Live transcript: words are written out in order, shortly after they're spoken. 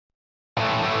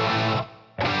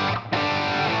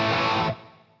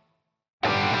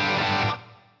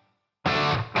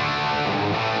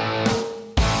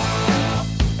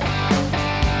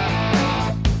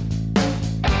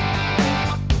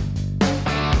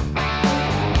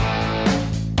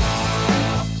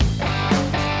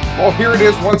Well, here it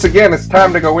is once again. It's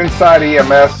time to go inside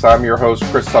EMS. I'm your host,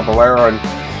 Chris Saballero,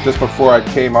 and just before I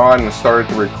came on and started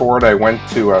to record, I went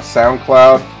to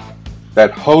SoundCloud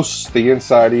that hosts the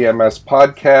Inside EMS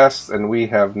podcast, and we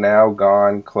have now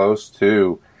gone close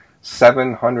to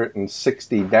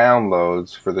 760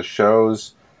 downloads for the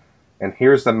shows. And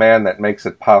here's the man that makes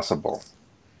it possible.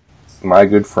 My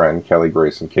good friend, Kelly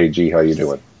Grayson. KG, how you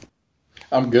doing?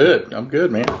 I'm good,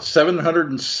 man.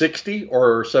 760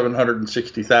 or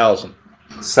 760,000?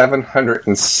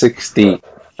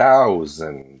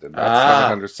 760,000. That's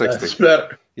 760. That's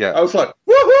better. Yeah. I was like,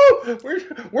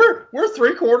 woohoo! We're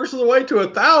 3/4 of the way to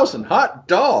 1,000. Hot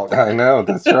dog. I know,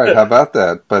 that's right. How about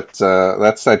that? But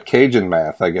that's that Cajun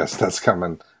math, I guess that's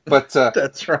coming. But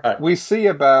that's right. We see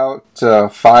about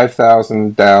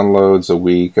 5,000 downloads a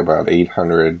week, about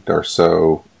 800 or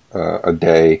so a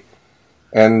day.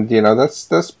 And, you know, that's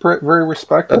very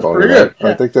respectable. That's pretty good.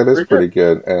 I think that is pretty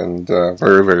good, and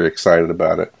very, very excited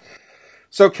about it.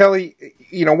 So, Kelly,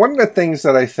 you know, one of the things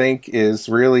that I think is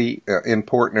really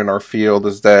important in our field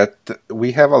is that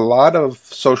we have a lot of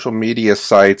social media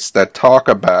sites that talk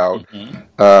about,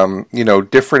 you know,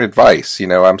 different advice. You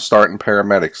know, I'm starting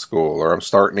paramedic school, or I'm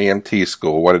starting EMT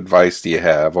school. What advice do you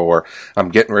have? Or I'm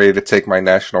getting ready to take my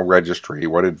national registry.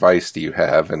 What advice do you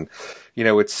have? And you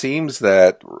know, it seems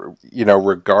that, you know,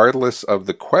 regardless of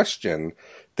the question,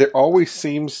 there always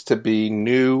seems to be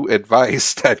new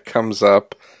advice that comes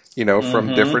up, you know,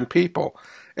 from different people.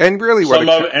 And really some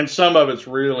of it's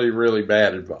really, really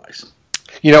bad advice.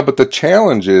 You know, but the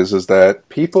challenge is that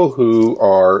people who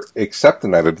are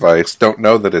accepting that advice don't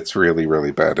know that it's really,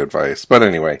 really bad advice. But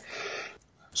anyway,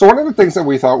 so one of the things that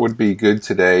we thought would be good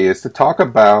today is to talk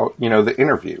about, you know, the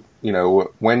interview. You know,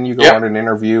 when you go on an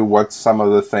interview, what's some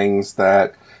of the things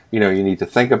that, you know, you need to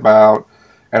think about.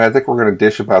 And I think we're going to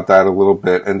dish about that a little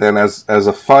bit. And then as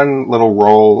a fun little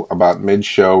roll about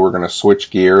mid-show, we're going to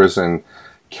switch gears, and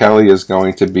Kelly is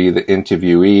going to be the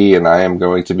interviewee and I am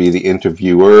going to be the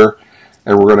interviewer.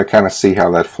 And we're going to kind of see how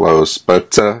that flows.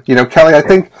 But, you know, Kelly, I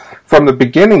think from the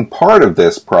beginning part of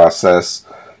this process,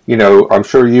 you know, I'm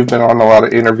sure you've been on a lot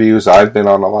of interviews. I've been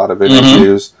on a lot of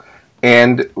interviews.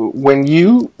 And what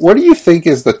do you think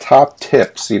is the top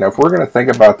tips? You know, if we're going to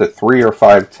think about the 3 or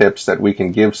 5 tips that we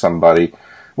can give somebody,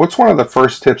 what's one of the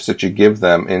first tips that you give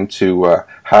them into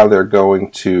how they're going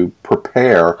to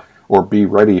prepare or be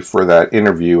ready for that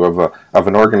interview of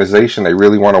an organization they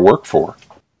really want to work for?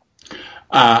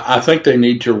 I think they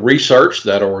need to research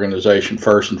that organization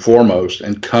first and foremost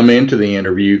and come into the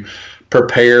interview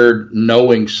prepared,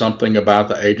 knowing something about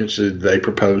the agency they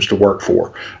propose to work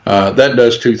for. That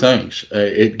does 2 things.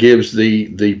 It gives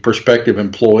the prospective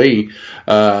employee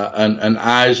an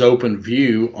eyes open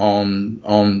view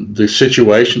on the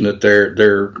situation that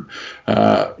they're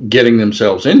getting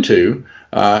themselves into.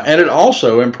 And it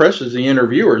also impresses the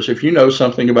interviewers if you know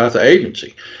something about the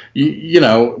agency. You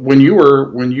know, when you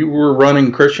were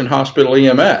running Christian Hospital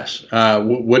EMS,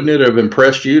 wouldn't it have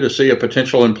impressed you to see a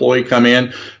potential employee come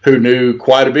in who knew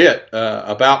quite a bit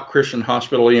about Christian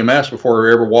Hospital EMS before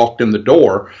he ever walked in the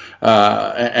door,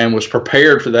 and was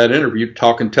prepared for that interview to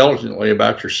talk intelligently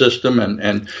about your system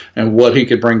and what he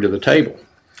could bring to the table?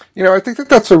 You know, I think that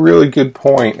that's a really good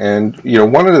point. And, you know,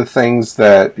 one of the things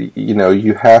that, you know,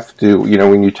 you have to, you know,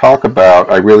 when you talk about,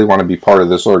 I really want to be part of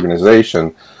this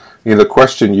organization, you know, the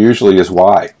question usually is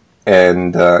why.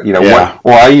 And, you know,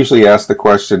 I usually ask the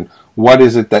question, what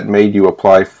is it that made you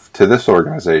apply to this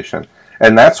organization?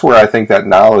 And that's where I think that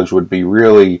knowledge would be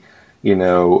really, you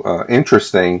know,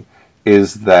 interesting,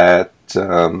 is that,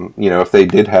 you know, if they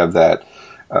did have that,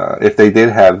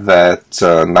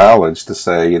 knowledge to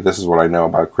say, this is what I know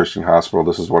about Christian Hospital,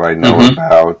 this is what I know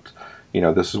about, you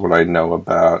know, this is what I know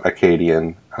about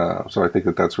Acadian. So I think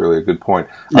that that's really a good point.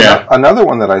 Yeah. Another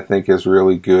one that I think is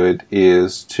really good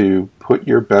is to put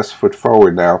your best foot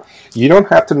forward. Now, you don't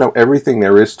have to know everything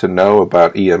there is to know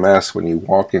about EMS when you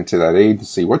walk into that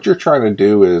agency. What you're trying to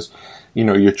do is, you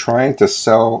know, you're trying to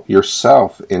sell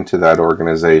yourself into that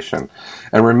organization.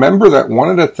 And remember that one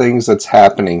of the things that's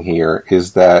happening here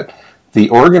is that the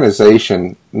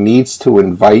organization needs to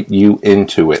invite you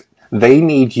into it. They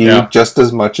need you just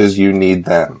as much as you need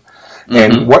them.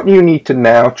 And what you need to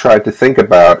now try to think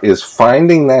about is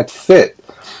finding that fit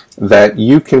that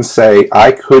you can say,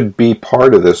 I could be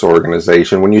part of this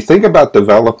organization. When you think about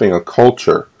developing a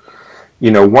culture,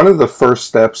 you know, one of the first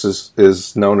steps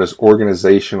is known as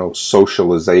organizational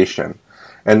socialization.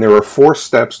 And there are 4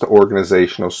 steps to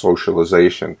organizational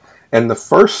socialization. And the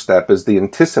first step is the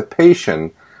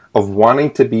anticipation of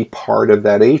wanting to be part of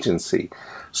that agency.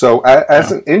 So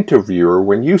as an interviewer,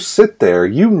 when you sit there,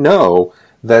 you know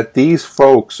that these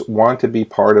folks want to be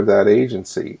part of that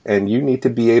agency, and you need to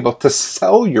be able to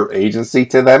sell your agency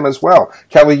to them as well.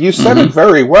 Kelly, you said it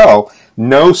very well.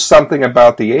 Know something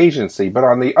about the agency, but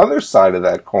on the other side of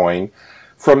that coin,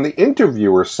 from the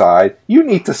interviewer side, you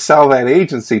need to sell that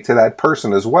agency to that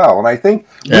person as well. And I think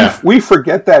we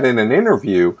forget that in an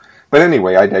interview. But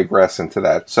anyway, I digress into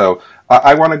that. So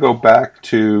I want to go back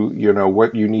to,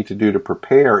 what you need to do to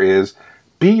prepare is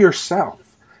be yourself.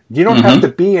 You don't have to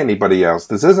be anybody else.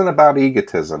 This isn't about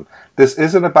egotism. This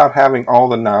isn't about having all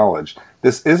the knowledge.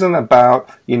 This isn't about,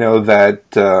 that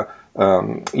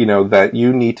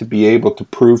you need to be able to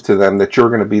prove to them that you're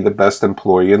going to be the best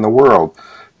employee in the world.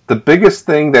 The biggest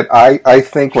thing that I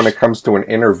think when it comes to an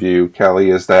interview, Kelly,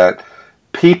 is that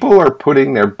people are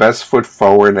putting their best foot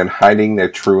forward and hiding their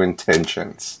true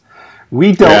intentions.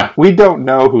 We don't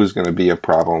know who's going to be a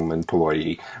problem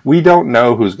employee. We don't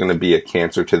know who's going to be a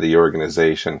cancer to the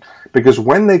organization. Because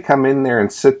when they come in there and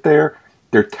sit there,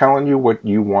 they're telling you what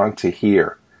you want to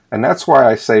hear. And that's why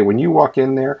I say when you walk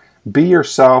in there, be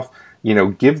yourself,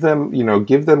 give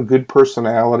them good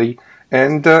personality,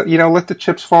 and let the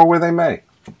chips fall where they may.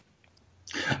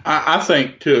 I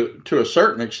think to a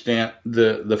certain extent,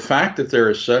 the fact that there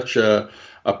is such a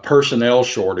personnel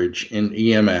shortage in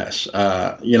EMS,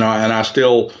 and I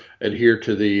still adhere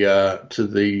to the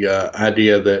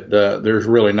idea that there's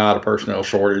really not a personnel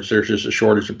shortage. There's just a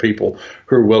shortage of people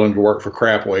who are willing to work for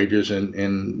crap wages and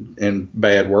in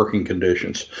bad working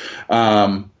conditions.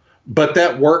 But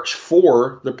that works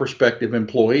for the prospective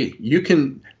employee.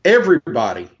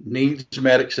 Everybody needs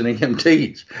medics and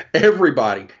EMTs.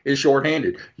 Everybody is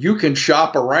shorthanded. You can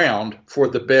shop around for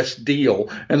the best deal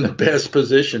and the best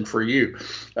position for you.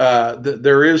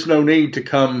 There is no need to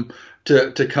come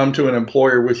to an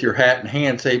employer with your hat in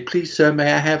hand, say, "Please, sir,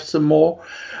 may I have some more?"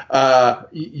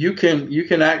 You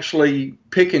can actually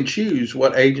pick and choose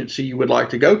what agency you would like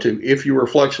to go to. If you are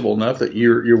flexible enough that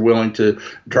you're willing to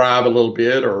drive a little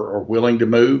bit or willing to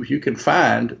move, you can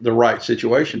find the right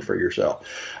situation for yourself.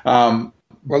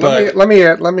 Let me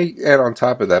add on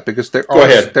top of that, because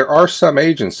there are some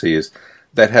agencies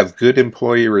that have good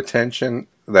employee retention,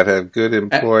 that have good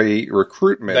employee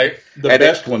recruitment. The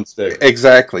best ones do.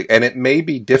 Exactly. And it may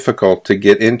be difficult to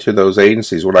get into those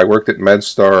agencies. When I worked at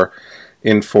MedStar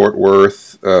in Fort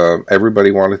Worth,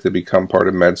 everybody wanted to become part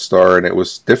of MedStar, and it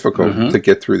was difficult to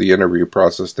get through the interview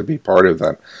process to be part of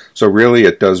them. So really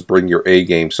it does bring your A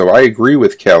game. So I agree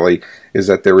with Kelly, is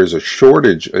that there is a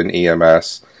shortage in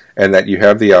EMS and that you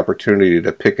have the opportunity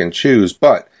to pick and choose.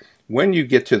 But when you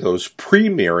get to those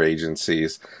premier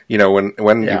agencies, when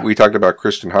we talked about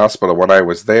Christian Hospital, when I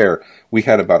was there, we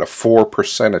had about a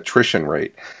 4% attrition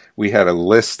rate. We had a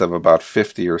list of about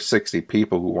 50 or 60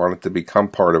 people who wanted to become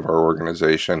part of our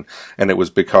organization, and it was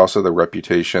because of the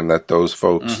reputation that those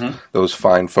folks, those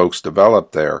fine folks,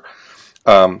 developed there.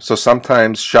 So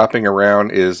sometimes shopping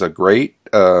around is a great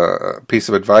piece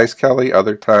of advice, Kelly.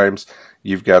 Other times,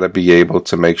 you've got to be able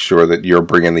to make sure that you're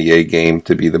bringing the A game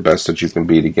to be the best that you can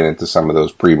be to get into some of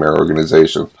those premier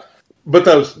organizations. But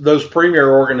those premier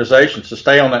organizations, to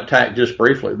stay on that tack just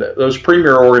briefly, those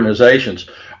premier organizations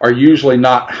are usually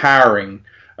not hiring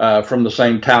from the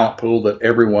same talent pool that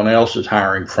everyone else is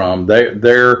hiring from.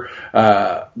 They're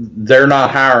not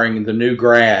hiring the new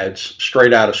grads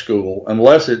straight out of school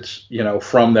unless it's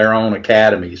from their own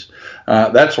academies,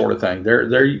 that sort of thing.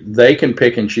 They can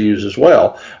pick and choose as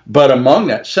well. But among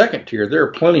that second tier, there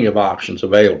are plenty of options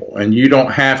available, and you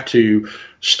don't have to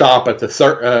start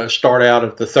out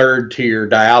at the third tier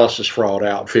dialysis fraud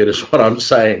outfit, is what I'm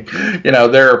saying.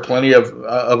 There are plenty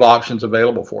of options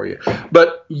available for you.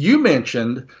 But you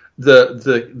mentioned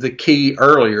the key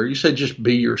earlier. You said just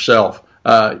be yourself.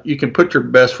 You can put your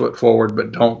best foot forward,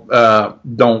 but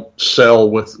don't sell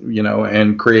with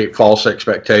and create false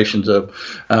expectations of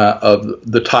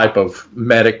the type of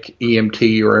medic,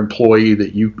 EMT, or employee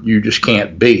that you just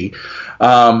can't be.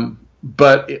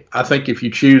 But I think if you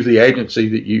choose the agency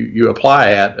that you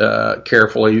apply at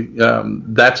carefully,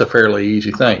 that's a fairly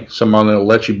easy thing. Someone that will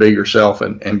let you be yourself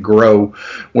and grow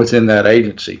within that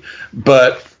agency.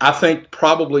 But I think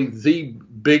probably the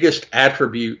biggest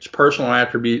attributes, personal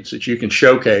attributes that you can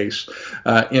showcase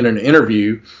in an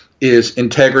interview is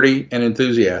integrity and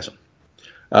enthusiasm.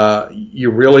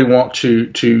 You really want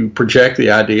to project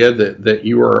the idea that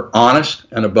you are honest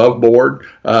and above board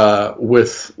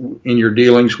in your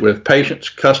dealings with patients,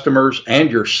 customers, and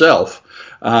yourself,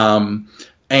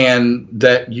 and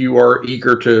that you are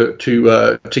eager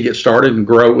to get started and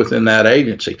grow within that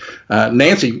agency.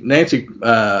 Nancy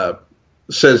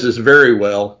says this very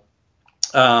well.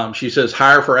 She says,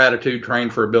 "Hire for attitude, train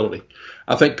for ability."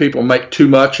 I think people make too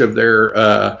much of their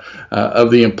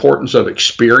of the importance of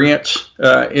experience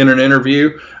in an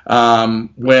interview.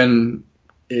 When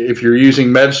if you're using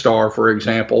MedStar, for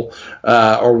example,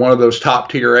 or one of those top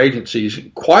tier agencies,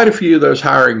 quite a few of those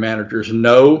hiring managers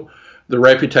know the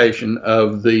reputation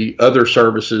of the other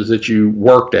services that you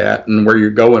worked at and where you're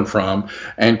going from.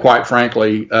 And quite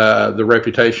frankly, the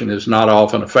reputation is not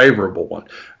often a favorable one.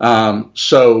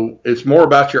 So it's more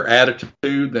about your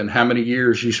attitude than how many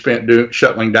years you spent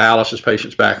shuttling dialysis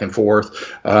patients back and forth,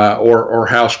 or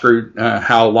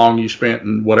how long you spent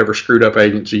in whatever screwed up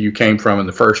agency you came from in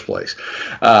the first place.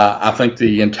 I think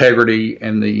the integrity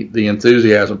and the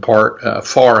enthusiasm part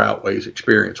far outweighs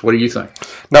experience. What do you think?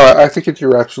 No, I think that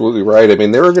you're absolutely right. I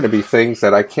mean, there are going to be things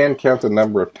that I can't count the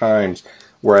number of times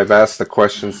where I've asked the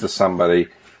questions to somebody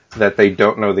that they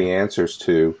don't know the answers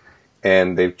to,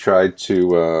 and they've tried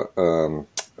to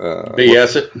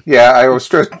BS it. Yeah, I was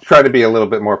trying to be a little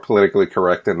bit more politically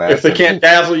correct in that. If they can't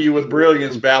dazzle you with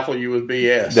brilliance, baffle you with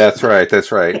BS. That's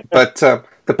right.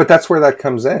 But that's where that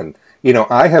comes in. You know,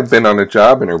 I have been on a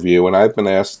job interview and I've been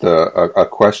asked a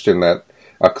question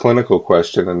a clinical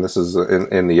question, and this is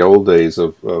in the old days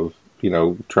of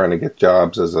trying to get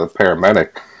jobs as a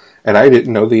paramedic, and I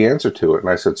didn't know the answer to it. And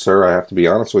I said, "Sir, I have to be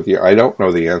honest with you. I don't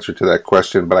know the answer to that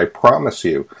question, but I promise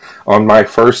you, on my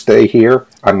first day here,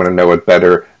 I'm going to know it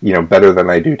better than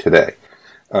I do today."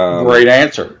 Great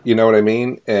answer. You know what I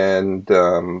mean? And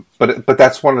but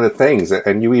that's one of the things,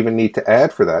 and you even need to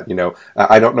add for that. You know,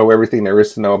 I don't know everything there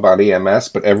is to know about EMS,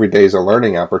 but every day is a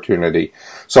learning opportunity.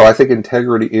 So I think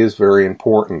integrity is very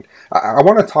important. I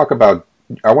want to talk about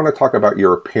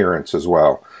your appearance as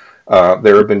well.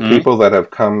 There have been people that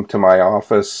have come to my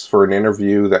office for an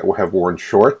interview that have worn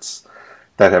shorts,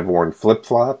 that have worn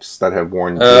flip-flops, that have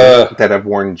worn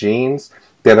jeans,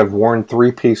 that have worn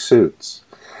three-piece suits.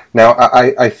 Now,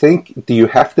 I think, do you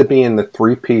have to be in the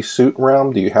three-piece suit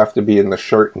realm? Do you have to be in the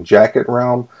shirt and jacket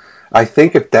realm? I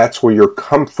think if that's where your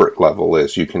comfort level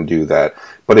is, you can do that.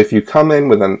 But if you come in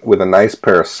with a nice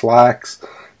pair of slacks,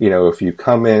 if you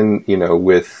come in,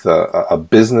 with a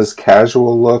business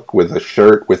casual look, with a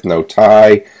shirt with no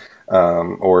tie,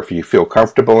 or if you feel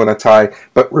comfortable in a tie.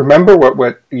 But remember what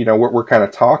we're kind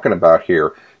of talking about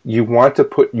here. You want to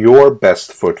put your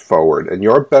best foot forward, and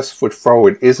your best foot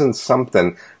forward isn't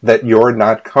something that you're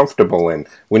not comfortable in.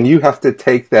 When you have to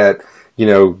take that,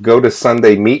 go to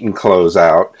Sunday meeting clothes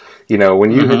out, when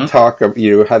you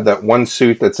you had that one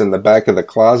suit that's in the back of the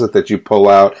closet that you pull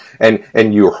out,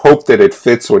 and you hope that it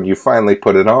fits when you finally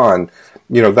put it on.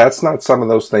 That's not some of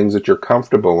those things that you're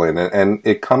comfortable in, and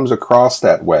it comes across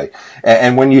that way.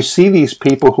 And when you see these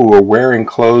people who are wearing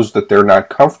clothes that they're not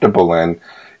comfortable in,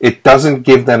 it doesn't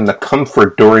give them the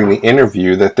comfort during the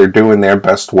interview that they're doing their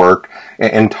best work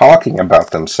and talking about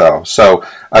themselves. So,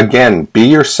 again, be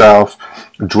yourself.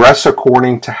 Dress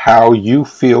according to how you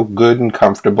feel good and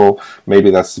comfortable.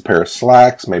 Maybe that's a pair of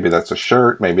slacks. Maybe that's a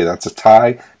shirt. Maybe that's a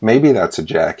tie. Maybe that's a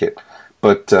jacket.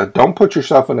 But don't put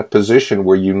yourself in a position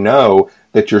where you know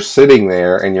that you're sitting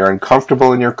there and you're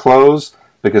uncomfortable in your clothes,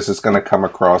 because it's going to come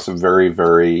across very,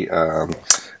 very,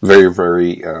 very,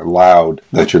 very loud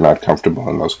that you're not comfortable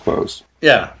in those clothes.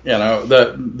 Yeah,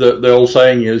 the old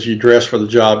saying is you dress for the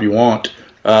job you want.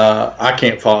 I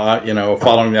can't follow,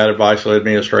 following that advice led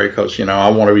me astray because, I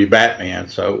want to be Batman.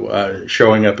 So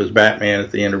showing up as Batman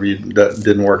at the interview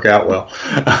didn't work out well.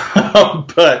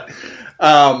 But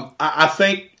I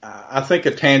think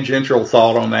a tangential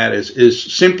thought on that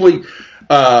is simply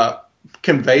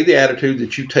convey the attitude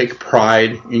that you take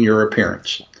pride in your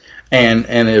appearance. And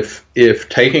if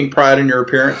taking pride in your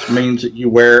appearance means that you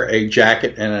wear a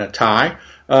jacket and a tie,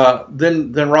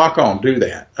 then rock on, do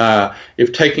that.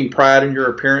 If taking pride in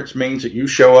your appearance means that you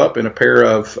show up in a pair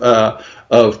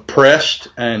of pressed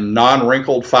and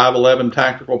non-wrinkled 511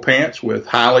 tactical pants with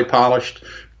highly polished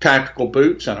tactical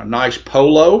boots and a nice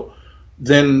polo,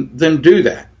 then do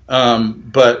that.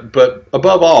 But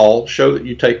above all, show that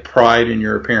you take pride in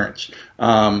your appearance.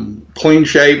 Clean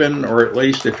shaven, or at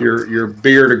least if your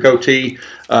beard or goatee,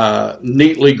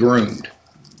 neatly groomed,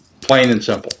 plain and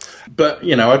simple. But,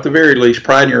 at the very least,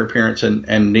 pride in your appearance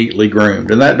and neatly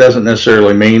groomed. And that doesn't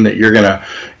necessarily mean that you're going to,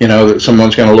 that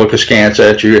someone's going to look askance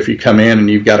at you if you come in and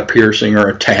you've got a piercing or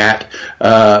a tat.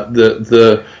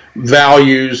 The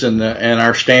values and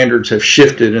our standards have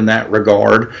shifted in that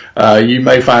regard. You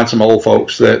may find some old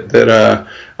folks that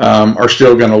are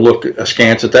still going to look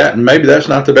askance at that, and maybe that's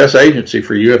not the best agency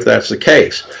for you if that's the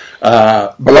case.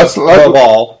 But above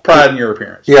all, pride in your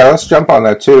appearance. Yeah, let's jump on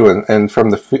that too. And from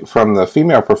the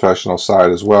female professional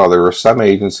side as well, there are some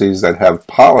agencies that have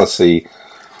policy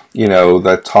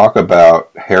that talk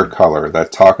about hair color,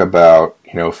 that talk about,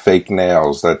 fake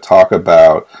nails, that talk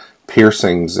about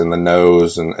piercings in the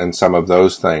nose and some of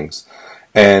those things.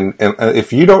 And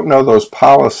if you don't know those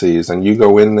policies and you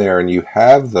go in there and you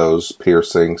have those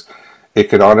piercings, it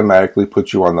could automatically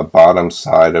put you on the bottom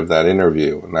side of that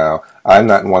interview. Now, I'm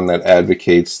not one that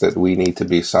advocates that we need to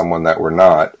be someone that we're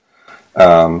not.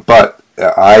 But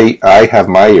I have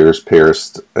my ears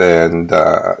pierced, and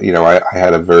I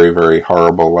had a very, very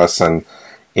horrible lesson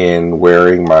in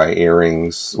wearing my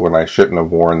earrings when I shouldn't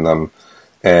have worn them,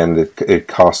 and it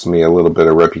cost me a little bit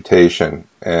of reputation.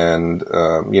 And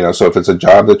so if it's a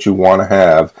job that you want to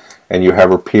have, and you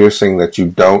have a piercing that you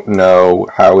don't know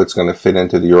how it's going to fit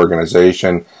into the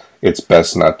organization, it's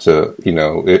best not to.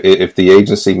 If the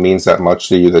agency means that much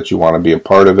to you that you want to be a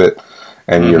part of it,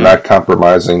 and you're not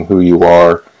compromising who you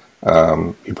are,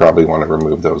 you probably want to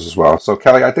remove those as well. So,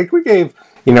 Kelly, I think we gave,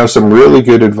 some really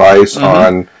good advice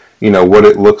on, what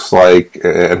it looks like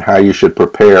and how you should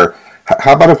prepare.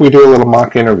 How about if we do a little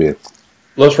mock interview?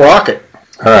 Let's rock it.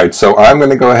 All right, so I'm going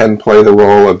to go ahead and play the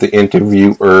role of the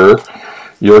interviewer.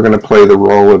 You're going to play the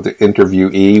role of the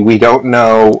interviewee. We don't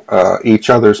know each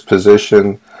other's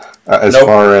position as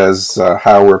far as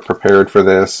how we're prepared for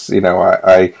this.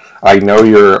 I know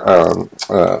you're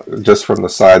just from the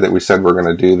side that we said we're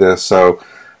going to do this, so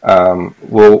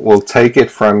we'll take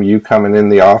it from you coming in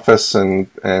the office and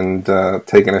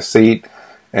taking a seat,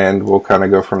 and we'll kind of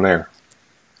go from there.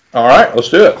 All right, let's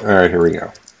do it. All right, here we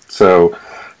go. So,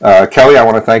 Kelly, I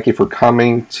want to thank you for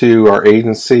coming to our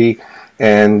agency,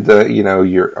 and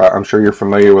I'm sure you're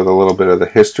familiar with a little bit of the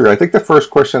history. I think the first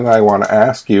question that I want to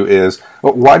ask you is,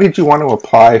 why did you want to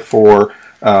apply for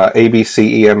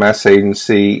ABC EMS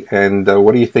agency, and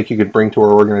what do you think you could bring to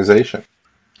our organization?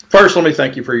 First, let me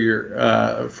thank you for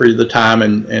for the time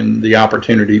and the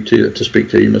opportunity to speak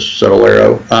to you, Mr.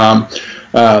 Sotolero.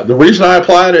 The reason I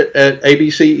applied at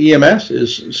ABC EMS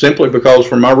is simply because,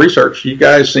 from my research, you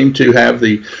guys seem to have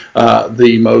the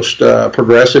most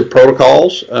progressive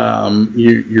protocols.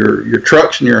 Your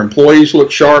trucks and your employees look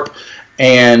sharp,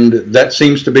 and that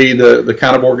seems to be the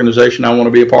kind of organization I want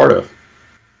to be a part of.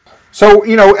 So,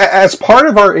 as part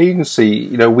of our agency,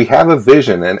 we have a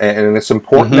vision, and it's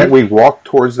important that we walk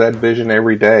towards that vision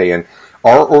every day. And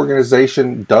our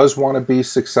organization does want to be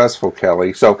successful,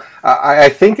 Kelly. So I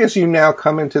think as you now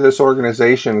come into this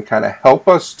organization, kind of help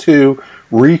us to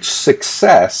reach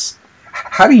success.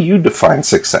 How do you define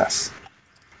success?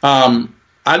 I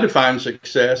define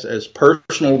success as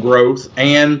personal growth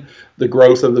and the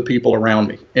growth of the people around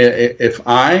me. If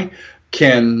I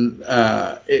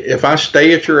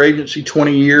stay at your agency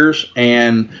 20 years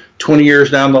and 20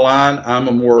 years down the line, I'm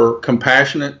a more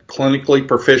compassionate, clinically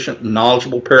proficient,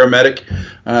 knowledgeable paramedic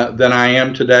than I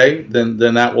am today, then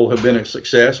that will have been a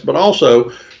success. But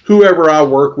also, whoever I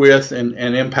work with and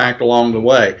impact along the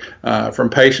way, from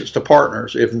patients to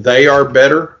partners, if they are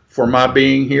better for my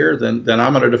being here, then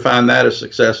I'm going to define that as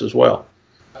success as well.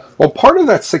 Well, part of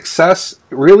that success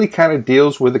really kind of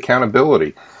deals with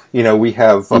accountability. We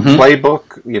have a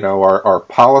playbook, our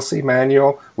policy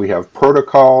manual, we have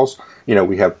protocols,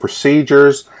 we have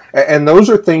procedures, and those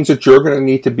are things that you're going to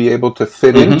need to be able to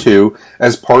fit into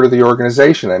as part of the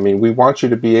organization. I mean, we want you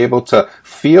to be able to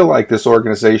feel like this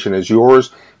organization is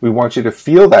yours. We want you to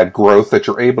feel that growth, that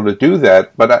you're able to do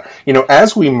that. But,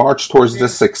 as we march towards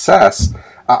this success,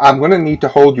 I'm going to need to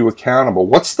hold you accountable.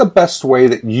 What's the best way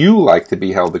that you like to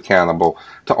be held accountable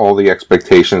to all the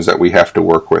expectations that we have to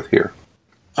work with here?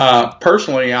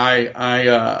 Personally,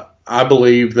 I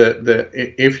believe that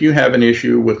if you have an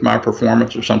issue with my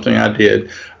performance or something I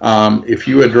did, if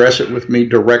you address it with me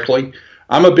directly,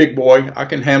 I'm a big boy. I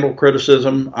can handle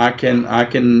criticism. I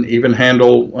can even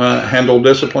handle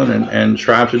discipline and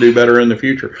strive to do better in the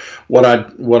future. What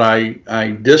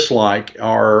I dislike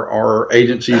are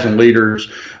agencies and leaders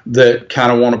that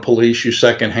kind of want to police you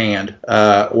secondhand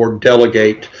or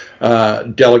delegate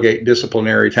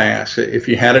disciplinary tasks. If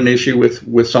you had an issue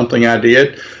with something I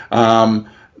did,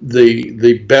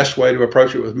 the best way to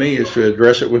approach it with me is to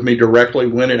address it with me directly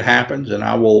when it happens, and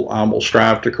I will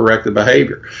strive to correct the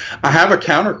behavior. I have a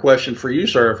counter question for you,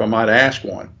 sir, if I might ask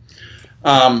one.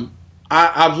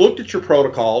 I've looked at your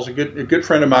protocols. A good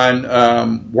friend of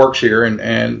mine works here,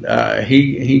 and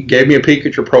he gave me a peek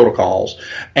at your protocols.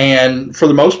 And for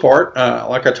the most part,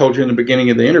 like I told you in the beginning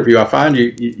of the interview, I find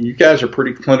you guys are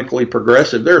pretty clinically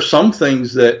progressive. There are some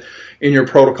things that in your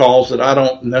protocols that I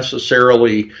don't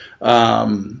necessarily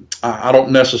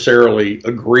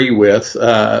agree with.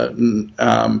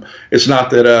 It's not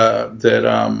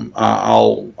that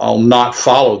I'll not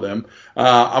follow them.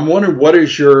 I'm wondering, what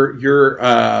is your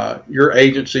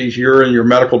agency's, your and your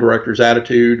medical director's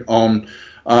attitude on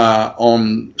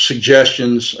on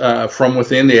suggestions from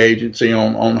within the agency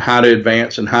on how to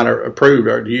advance and how to improve?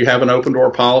 Or do you have an open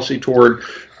door policy toward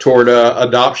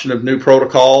adoption of new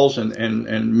protocols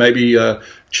and maybe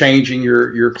changing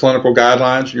your clinical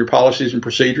guidelines and your policies and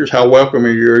procedures? How welcome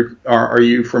are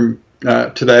you from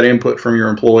to that input from your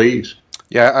employees?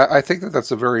 Yeah, I think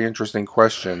that's a very interesting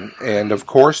question. And of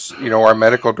course, our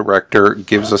medical director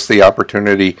gives us the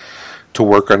opportunity to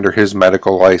work under his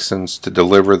medical license to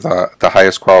deliver the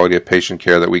highest quality of patient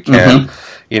care that we can.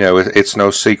 It's no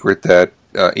secret that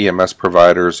EMS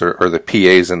providers are the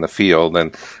PAs in the field,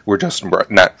 and we're just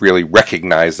not really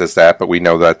recognized as that, but we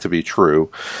know that to be true.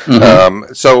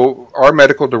 So our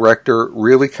medical director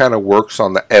really kind of works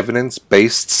on the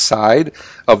evidence-based side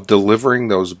of delivering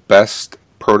those best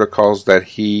protocols that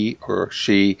he or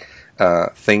she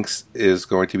thinks is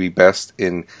going to be best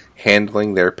in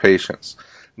handling their patients.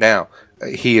 Now,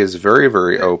 he is very,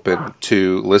 very open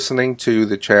to listening to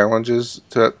the challenges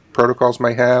that protocols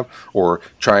may have, or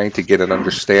trying to get an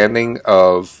understanding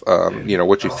of,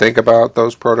 what you think about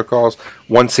those protocols.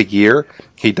 Once a year,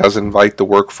 he does invite the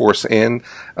workforce in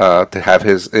to have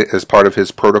as part of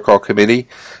his protocol committee,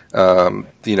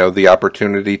 the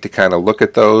opportunity to kind of look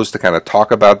at those, to kind of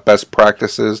talk about best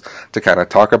practices, to kind of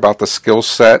talk about the skill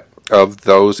set of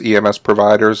those EMS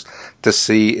providers, to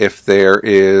see if there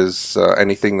is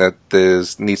anything that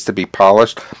needs to be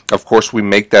polished. Of course, we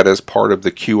make that as part of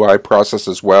the QI process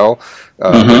as well.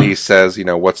 When he says,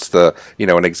 what's the,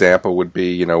 an example would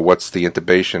be, what's the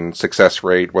intubation success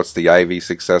rate, what's the IV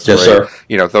success rate, sir.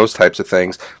 Those types of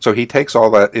things. So he takes all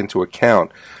that into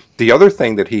account. The other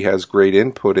thing that he has great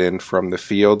input in from the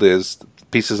field is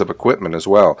pieces of equipment as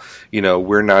well.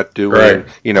 We're not doing,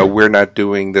 we're not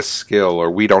doing this skill, or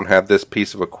we don't have this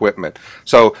piece of equipment.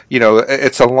 So,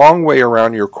 it's a long way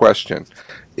around your question.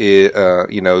 Do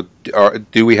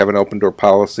we have an open door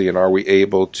policy, and are we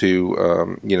able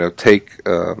to, take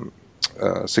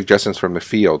suggestions from the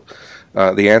field?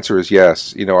 The answer is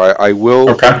yes. I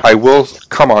will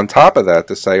come on top of that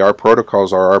to say our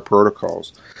protocols are our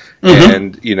protocols.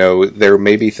 And, there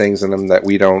may be things in them that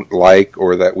we don't like,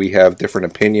 or that we have different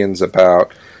opinions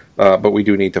about, but we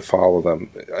do need to follow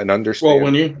them. And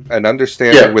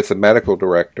understand with the medical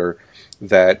director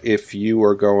that if you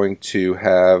are going to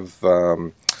have,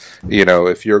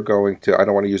 if you're going to, I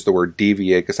don't want to use the word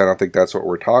deviate because I don't think that's what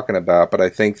we're talking about, but I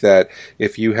think that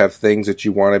if you have things that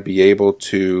you want to be able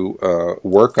to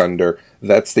work under,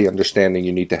 that's the understanding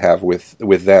you need to have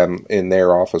with them in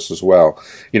their office as well.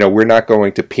 We're not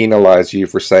going to penalize you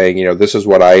for saying, this is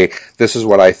what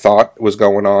I thought was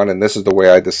going on, and this is the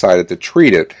way I decided to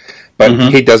treat it.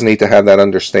 But he does need to have that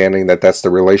understanding that that's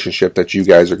the relationship that you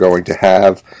guys are going to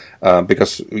have,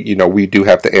 because we do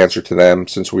have to answer to them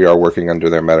since we are working under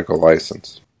their medical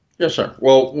license. Yes, sir.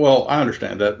 Well, I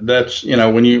understand that. That's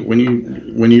when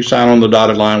you sign on the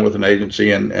dotted line with an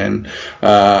agency and enter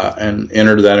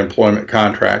that employment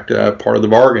contract, part of the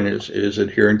bargain is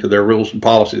adhering to their rules and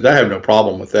policies. I have no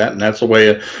problem with that, and that's the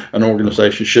way an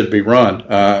organization should be run.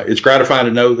 It's gratifying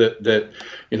to know that that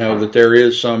there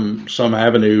is some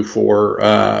avenue for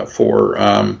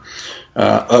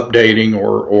updating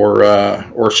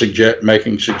or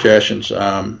making suggestions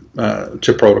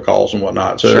to protocols and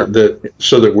whatnot, so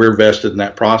that we're vested in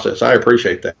that process. I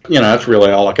appreciate that. That's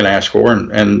really all I can ask for,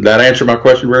 and that answered my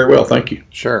question very well. Thank you.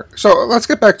 Sure. So let's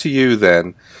get back to you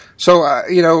then. So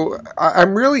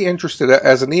I'm really interested,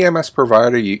 as an EMS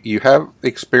provider. You have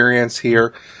experience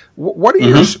here. What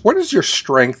is your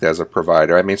strength as a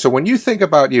provider? I mean, so when you think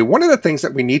about you, one of the things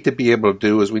that we need to be able to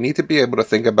do is we need to be able to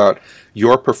think about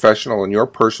your professional and your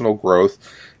personal growth.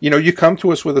 You come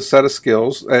to us with a set of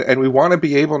skills, and we want to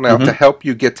be able now to help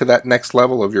you get to that next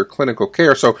level of your clinical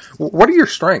care. So what are your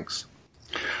strengths?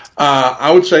 I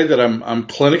would say that I'm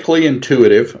clinically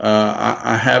intuitive.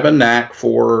 I have a knack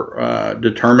for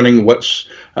determining what's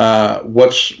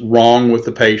wrong with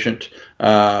the patient.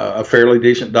 A fairly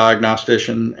decent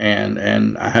diagnostician,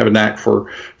 and I have a knack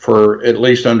for at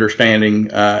least understanding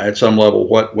at some level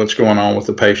what's going on with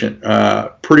the patient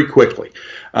pretty quickly.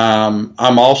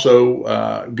 I'm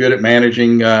also good at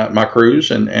managing my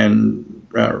crews and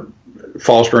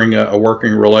fostering a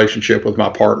working relationship with my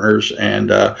partners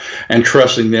and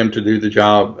trusting them to do the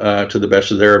job to the best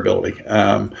of their ability.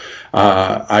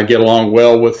 I get along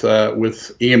well with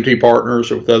EMT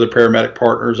partners or with other paramedic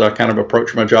partners. I kind of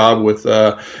approach my job with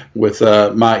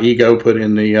my ego put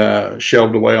in the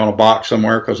shelved away on a box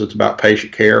somewhere, because it's about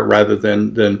patient care rather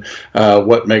than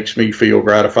what makes me feel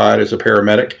gratified as a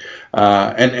paramedic.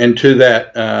 And to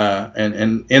that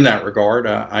and in that regard,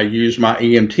 I use my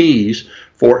EMTs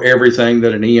for everything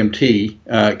that an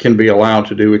EMT can be allowed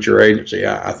to do at your agency.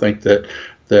 I think that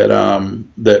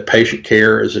that patient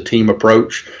care is a team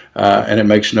approach, and it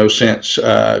makes no sense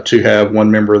to have one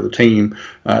member of the team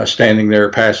standing there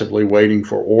passively waiting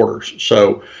for orders.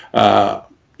 So,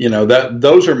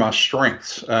 those are my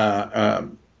strengths.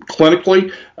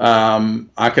 Clinically,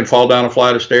 I can fall down a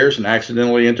flight of stairs and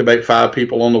accidentally intubate 5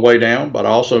 people on the way down, but I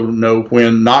also know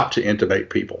when not to intubate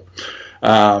people.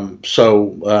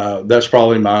 So that's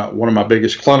probably one of my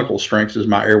biggest clinical strengths is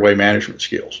my airway management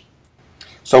skills.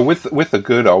 So with the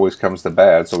good always comes the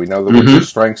bad. So we know what your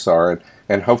strengths are,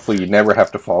 and hopefully you never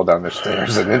have to fall down the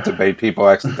stairs and intubate people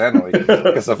accidentally.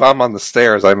 Because if I'm on the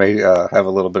stairs, I may have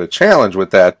a little bit of challenge with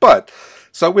that. But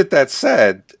so with that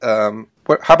said, how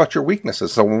about your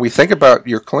weaknesses? So when we think about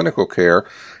your clinical care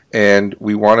and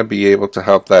we want to be able to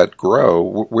help that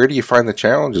grow, where do you find the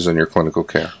challenges in your clinical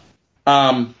care?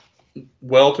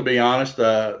 Well, to be honest,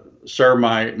 sir,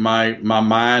 my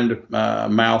mind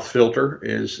mouth filter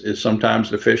is sometimes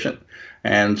deficient,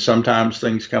 and sometimes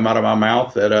things come out of my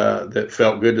mouth that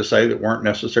felt good to say that weren't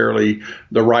necessarily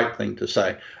the right thing to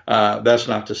say. That's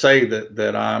not to say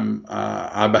that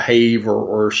I behave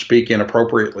or speak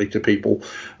inappropriately to people,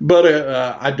 but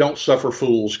I don't suffer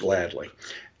fools gladly.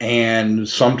 And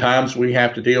sometimes we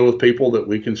have to deal with people that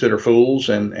we consider fools,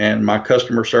 and my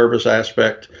customer service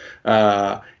aspect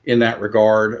in that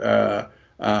regard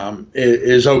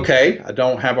is okay.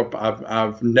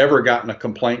 I've never gotten a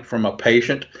complaint from a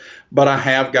patient, but I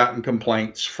have gotten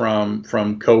complaints from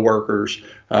coworkers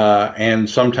and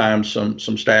sometimes some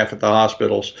staff at the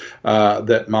hospitals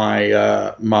that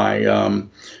my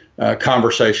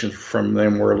conversations from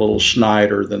them were a little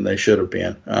snider than they should have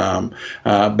been.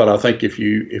 But I think if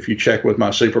you check with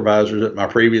my supervisors at my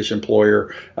previous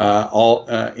employer,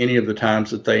 any of the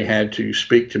times that they had to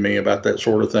speak to me about that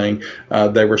sort of thing,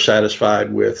 they were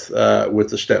satisfied with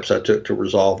the steps I took to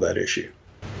resolve that issue.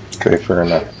 Okay, fair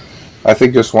enough. I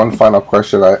think just one final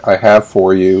question I have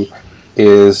for you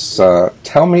is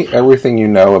tell me everything you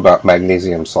know about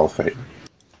magnesium sulfate.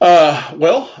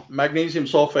 Well, magnesium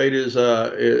sulfate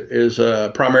is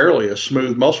primarily a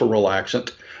smooth muscle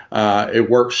relaxant. It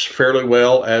works fairly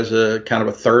well as a kind of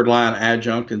a third line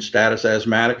adjunct in status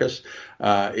asthmaticus.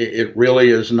 It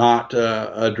really is not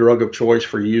a drug of choice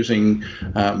for using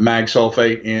mag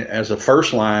sulfate as a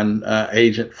first line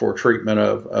agent for treatment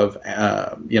of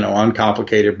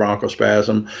uncomplicated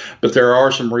bronchospasm. But there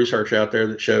are some research out there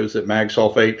that shows that mag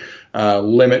sulfate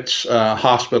limits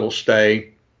hospital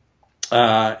stay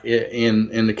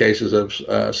in the cases of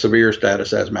severe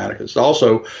status asthmaticus. It's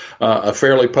also a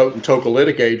fairly potent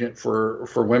tocolytic agent for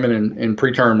women in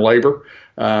preterm labor,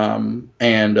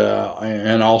 and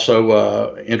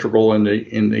also integral in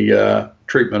the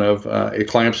treatment of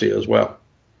eclampsia as well.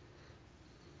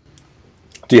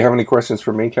 Do you have any questions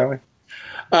for me, Kelly?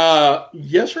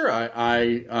 Yes, sir.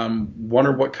 I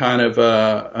wonder what kind of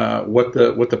what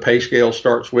the pay scale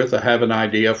starts with. I have an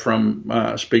idea from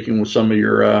speaking with some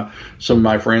of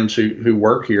my friends who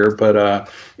work here. But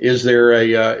is there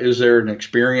an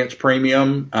experience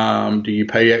premium? Do you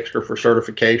pay extra for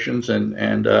certifications?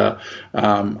 And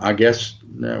I guess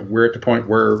we're at the point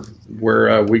where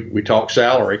we talk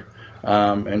salary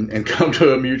and come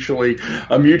to a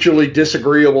mutually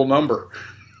disagreeable number.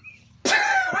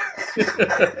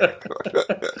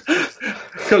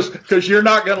 Because you're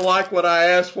not going to like what I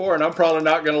asked for, and I'm probably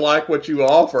not going to like what you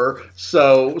offer.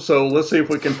 So let's see if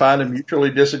we can find a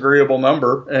mutually disagreeable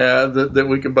number that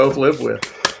we can both live with.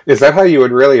 Is that how you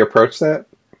would really approach that?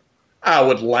 I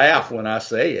would laugh when I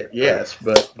say it, yes,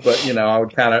 but I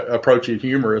would kind of approach it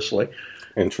humorously.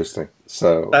 Interesting.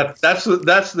 So that's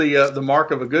the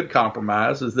mark of a good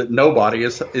compromise is that nobody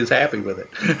is happy with it.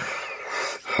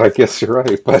 I guess you're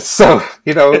right, but so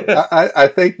I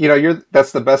think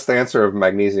that's the best answer of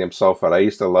magnesium sulfate. I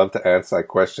used to love to answer that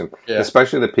question,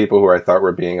 especially the people who I thought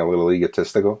were being a little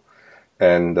egotistical,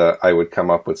 and I would come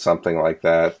up with something like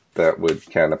that would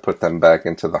kind of put them back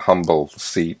into the humble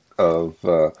seat of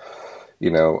I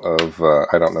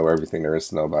don't know everything there is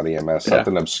to know about EMS,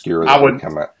 something obscure that would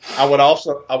come out. I would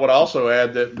also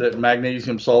add that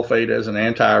magnesium sulfate as an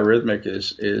antiarrhythmic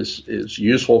is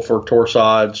useful for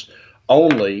torsades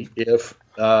only if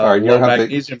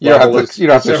magnesium level is you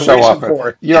don't have to show off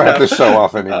it. You don't have to show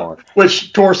off anymore.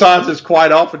 Which torsades is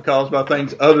quite often caused by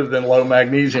things other than low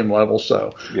magnesium levels.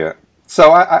 So yeah.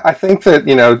 So I think that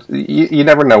you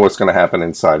never know what's going to happen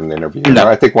inside an interview. No.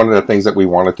 I think one of the things that we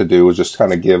wanted to do was just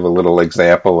kind of give a little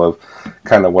example of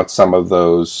kind of what some of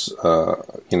those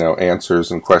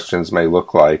answers and questions may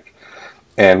look like.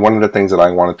 And one of the things that I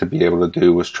wanted to be able to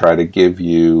do was try to give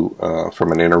you,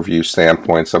 from an interview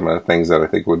standpoint, some of the things that I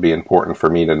think would be important for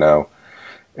me to know.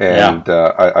 And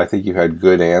I think you had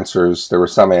good answers. There were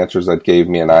some answers that gave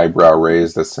me an eyebrow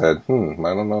raise that said, I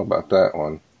don't know about that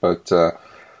one. But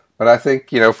I think,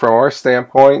 from our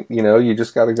standpoint, you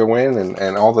just got to go in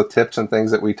and all the tips and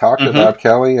things that we talked about,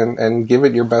 Kelly, and give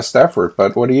it your best effort.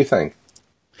 But what do you think?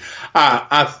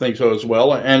 I think so as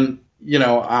well. And,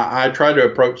 I try to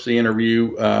approach the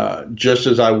interview just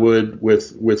as I would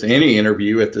with any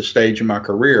interview at this stage in my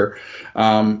career.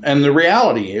 And the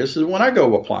reality is that when I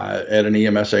go apply at an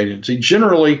EMS agency,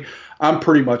 generally I'm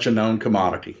pretty much a known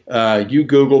commodity. You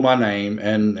Google my name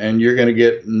and you're going to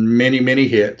get many, many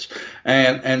hits.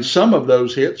 And some of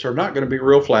those hits are not going to be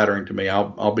real flattering to me.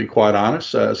 I'll be quite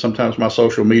honest. Sometimes my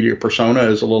social media persona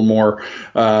is a little more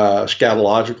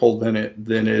scatological than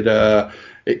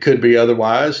it could be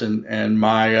otherwise, and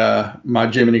my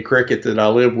Jiminy Cricket that I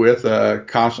live with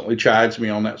constantly chides me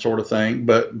on that sort of thing.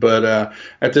 But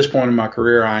at this point in my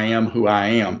career, I am who I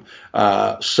am.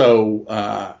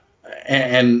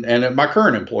 And at my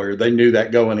current employer, they knew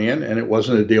that going in, and it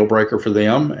wasn't a deal breaker for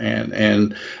them.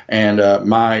 And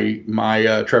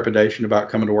my trepidation about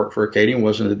coming to work for Acadian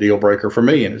wasn't a deal breaker for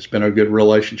me, and it's been a good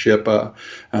relationship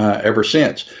ever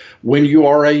since. When you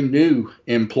are a new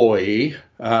employee,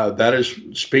 that is,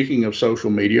 speaking of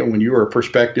social media, when you are a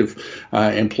prospective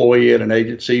employee at an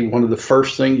agency, one of the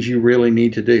first things you really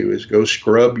need to do is go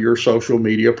scrub your social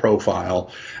media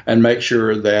profile and make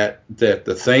sure that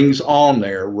the things on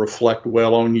there reflect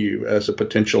well on you as a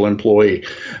potential employee.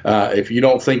 If you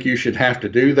don't think you should have to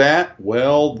do that,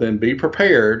 well, then be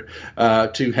prepared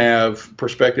to have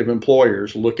prospective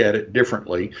employers look at it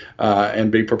differently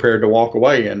and be prepared to walk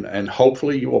away. And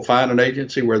hopefully you will find an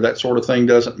agency where that sort of thing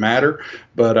doesn't matter.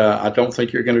 But I don't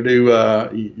think you're going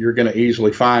to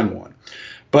easily find one.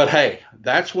 But hey,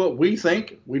 that's what we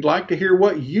think. We'd like to hear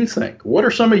what you think. What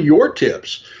are some of your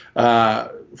tips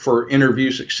for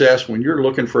interview success when you're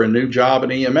looking for a new job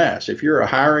in EMS? If you're a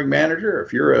hiring manager,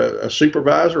 if you're a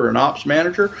supervisor or an ops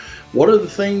manager, what are the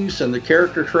things and the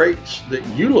character traits that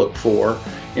you look for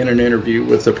in an interview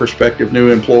with a prospective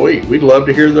new employee? We'd love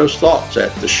to hear those thoughts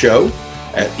at the show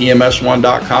at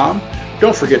EMS1.com.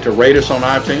 Don't forget to rate us on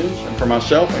iTunes. And for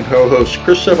myself and co-host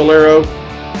Chris Cevallero,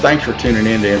 thanks for tuning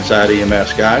in to Inside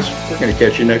EMS, guys. We're going to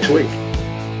catch you next week.